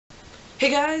Hey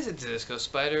guys, it's Disco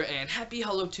Spider, and happy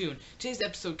Hallowtoon. Today's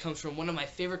episode comes from one of my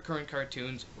favorite current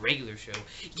cartoons, Regular Show.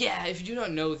 Yeah, if you do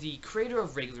not know, the creator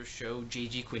of Regular Show,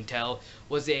 J.G. Quintel,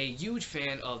 was a huge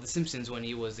fan of The Simpsons when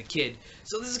he was a kid.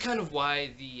 So this is kind of why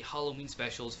the Halloween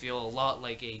specials feel a lot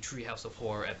like a Treehouse of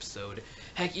Horror episode.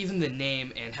 Heck, even the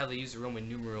name and how they use the Roman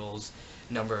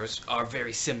numbers are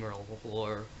very similar.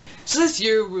 So this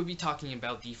year we'll be talking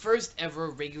about the first ever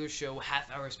Regular Show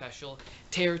half-hour special,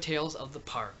 Terror Tales of the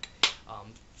Park.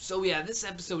 So yeah, this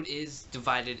episode is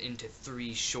divided into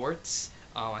 3 shorts.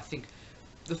 I think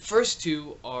the first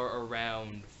 2 are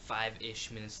around 5-ish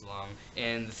minutes long,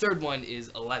 and the third one is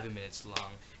 11 minutes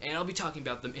long, and I'll be talking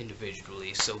about them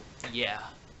individually, so yeah.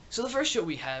 So the first show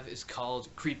we have is called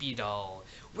Creepy Doll.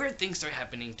 Weird things start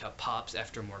happening to Pops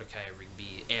after Mordecai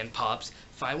Rigby and Pops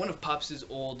find one of Pops'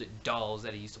 old dolls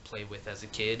that he used to play with as a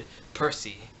kid,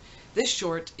 Percy. This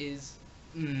short is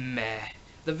meh.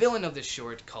 The villain of this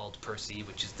short, called Percy,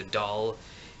 which is the doll,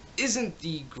 isn't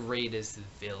the greatest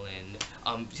villain.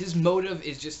 His motive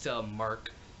is just to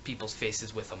mark people's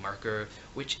faces with a marker,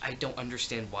 which I don't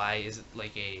understand why. Is it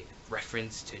like a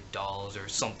reference to dolls or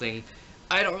something?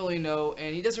 I don't really know,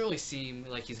 and he doesn't really seem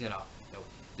like he's gonna,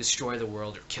 destroy the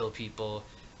world or kill people,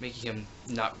 making him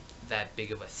not that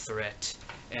big of a threat.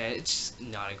 And it's just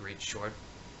not a great short.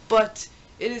 But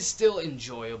it is still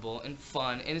enjoyable and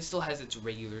fun, and it still has its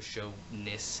regular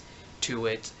show-ness to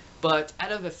it. But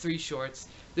out of the 3 shorts,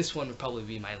 this one would probably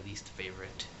be my least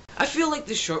favorite. I feel like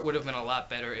this short would have been a lot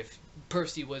better if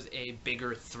Percy was a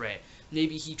bigger threat.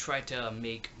 Maybe he tried to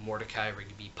make Mordecai,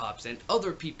 Rigby, Pops, and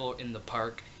other people in the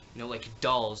park, like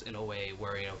dolls in a way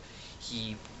where,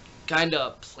 he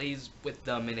kinda plays with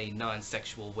them in a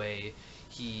non-sexual way.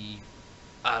 He,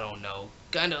 I don't know,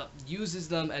 kinda uses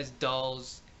them as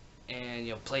dolls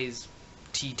and plays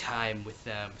tea time with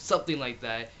them, something like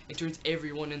that, and turns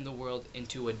everyone in the world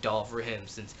into a doll for him,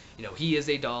 since he is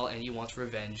a doll and he wants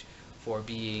revenge for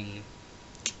being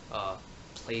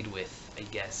played with, I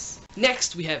guess.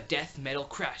 Next we have Death Metal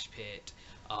Crash Pit.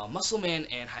 Muscle Man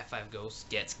and High Five Ghost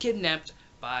gets kidnapped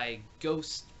by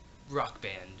Ghost Rock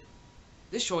Band.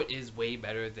 This short is way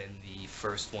better than the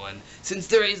first one, since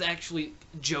there is actually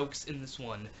jokes in this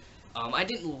one. I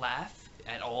didn't laugh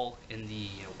at all in the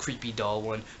creepy doll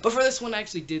one, but for this one I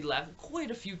actually did laugh quite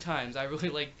a few times. I really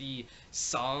like the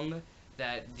song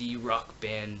that the rock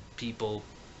band people,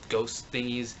 ghost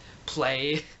thingies,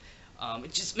 play.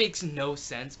 It just makes no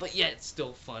sense, but yet it's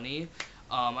still funny.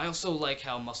 I also like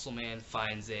how Muscle Man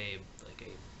finds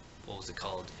what was it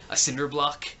called, a cinder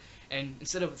block, and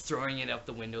instead of throwing it out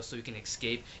the window so he can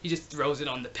escape, he just throws it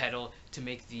on the pedal to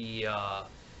make the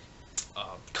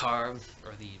car,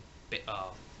 or the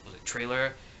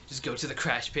trailer, just go to the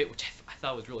crash pit, which I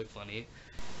thought was really funny.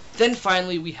 Then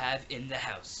finally we have In the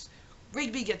House.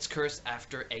 Rigby gets cursed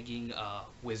after egging a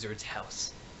wizard's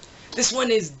house. This one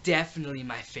is definitely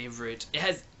my favorite. It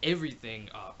has everything,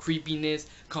 creepiness,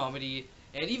 comedy,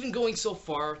 and even going so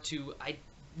far to, I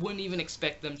wouldn't even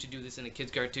expect them to do this in a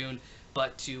kid's cartoon,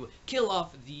 but to kill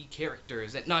off the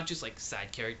characters, and not just like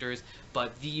side characters,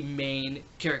 but the main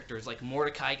characters, like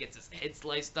Mordecai gets his head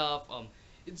sliced off.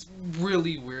 It's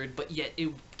really weird, but yet it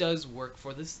does work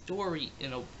for the story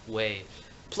in a way.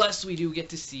 Plus, we do get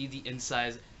to see the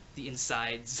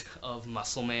insides of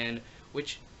Muscle Man,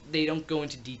 which they don't go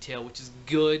into detail, which is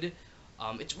good.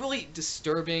 It's really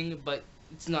disturbing, but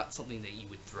it's not something that you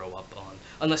would throw up on,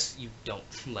 unless you don't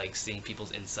like seeing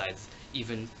people's insides,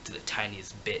 even to the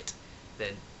tiniest bit.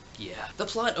 Then yeah. The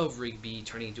plot of Rigby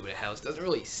turning into a house doesn't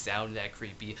really sound that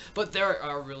creepy, but there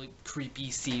are really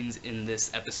creepy scenes in this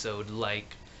episode,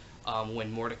 like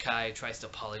when Mordecai tries to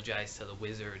apologize to the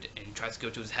wizard and tries to go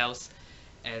to his house,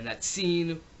 and that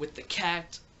scene with the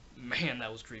cat, man,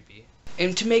 that was creepy.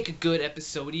 And to make a good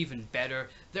episode even better,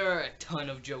 there are a ton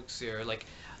of jokes here, like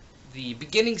the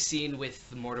beginning scene with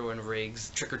the Mordo and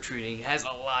Riggs trick-or-treating has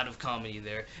a lot of comedy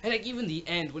there, and like even the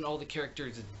end when all the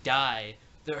characters die,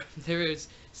 there is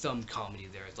some comedy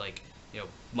there. It's like,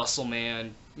 Muscle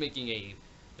Man making a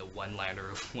one-liner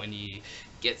when he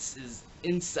gets his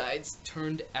insides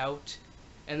turned out,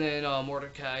 and then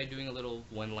Mordecai doing a little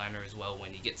one-liner as well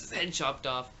when he gets his head chopped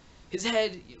off. His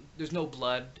head, there's no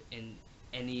blood in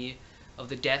any of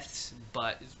the deaths,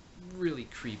 but it's really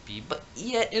creepy, but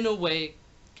yet in a way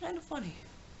kind of funny.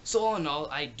 So all in all,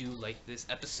 I do like this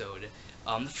episode.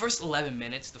 The first 11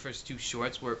 minutes, the first 2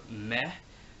 shorts were meh,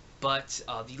 but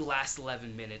the last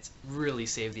 11 minutes really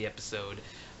saved the episode.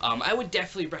 I would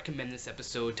definitely recommend this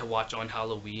episode to watch on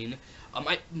Halloween.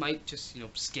 I might just,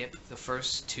 skip the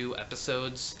first 2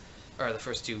 episodes, or the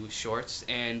first 2 shorts,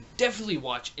 and definitely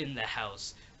watch In the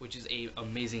House, which is an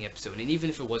amazing episode. And even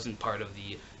if it wasn't part of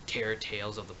the Terror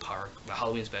Tales of the Park, the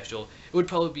Halloween special, it would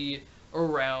probably be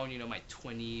around, my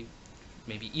 20,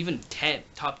 maybe even 10,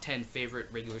 top 10 favorite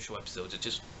regular show episodes. It's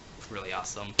just really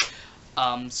awesome.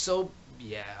 So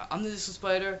yeah, I'm the Disco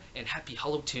Spider, and happy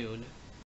Hallowtoon.